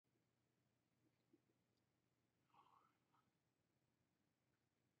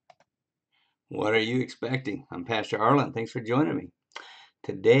What are you expecting? I'm Pastor Arlen. Thanks for joining me.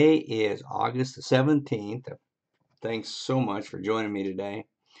 Today is August the 17th. Thanks so much for joining me today.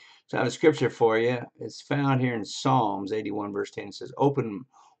 So I have a scripture for you. It's found here in Psalms 81 verse 10. It says, "Open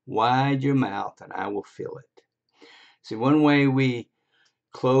wide your mouth and I will fill it." See, one way we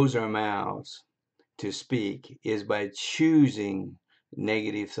close our mouths to speak is by choosing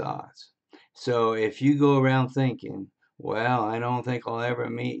negative thoughts. So if you go around thinking, well, I don't think I'll ever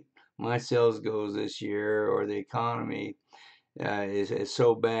meet my sales goals this year, or the economy is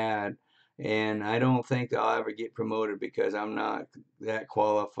so bad, and I don't think I'll ever get promoted because I'm not that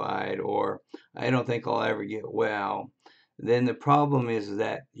qualified, or I don't think I'll ever get well, then the problem is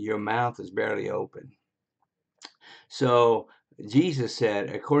that your mouth is barely open. So Jesus said,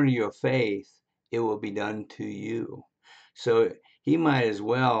 according to your faith, it will be done to you. So he might as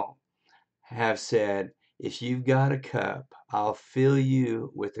well have said, if you've got a cup, I'll fill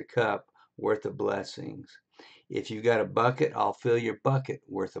you with a cup worth of blessings. If you've got a bucket, I'll fill your bucket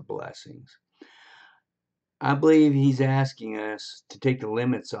worth of blessings. I believe he's asking us to take the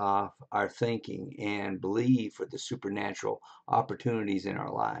limits off our thinking and believe for the supernatural opportunities in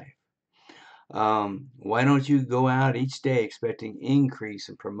our life. Why don't you go out each day expecting increase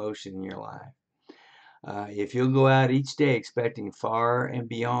and promotion in your life? If you'll go out each day expecting far and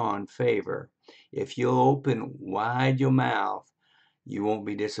beyond favor, if you'll open wide your mouth, you won't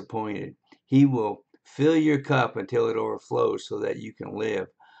be disappointed. He will fill your cup until it overflows so that you can live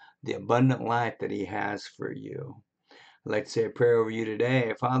the abundant life that he has for you. I'd like to say a prayer over you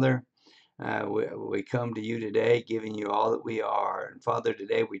today. Father, we come to you today giving you all that we are. And Father,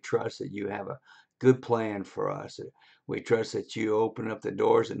 today we trust that you have a good plan for us. We trust that you open up the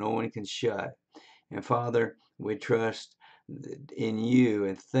doors that no one can shut. And Father, we trust in you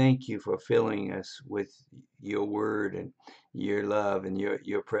and thank you for filling us with your word and your love and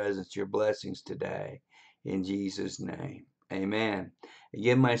your presence, your blessings today. In Jesus' name, amen.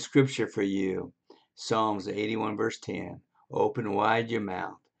 Again, my scripture for you, Psalms 81 verse 10, open wide your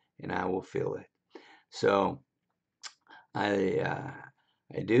mouth and I will fill it. So I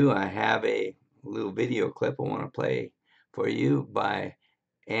have a little video clip I want to play for you by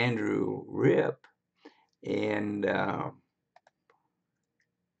Andrew Rip, and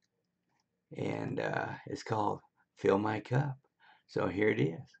it's called Fill My Cup. So here it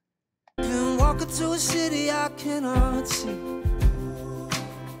is. Been walking to a city I cannot see,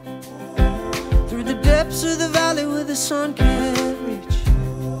 through the depths of the valley where the sun can't reach.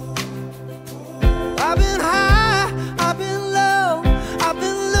 I've been high, I've been low, I've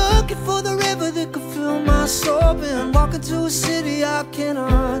been looking for the river that could fill my soul. Been walking to a city I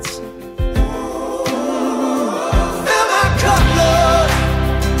cannot see. Fill my cup, Lord,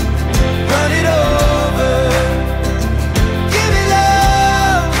 run it over. Give me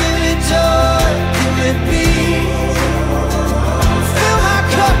love, give me joy, give me peace. Fill my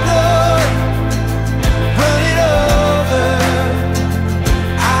cup, Lord, run it over.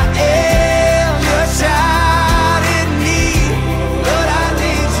 I am your child in need. Lord, I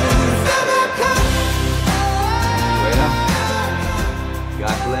need you. Fill my cup. Well,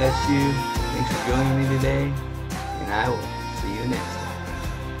 God bless you. Thanks for joining me today, and I will see you next time.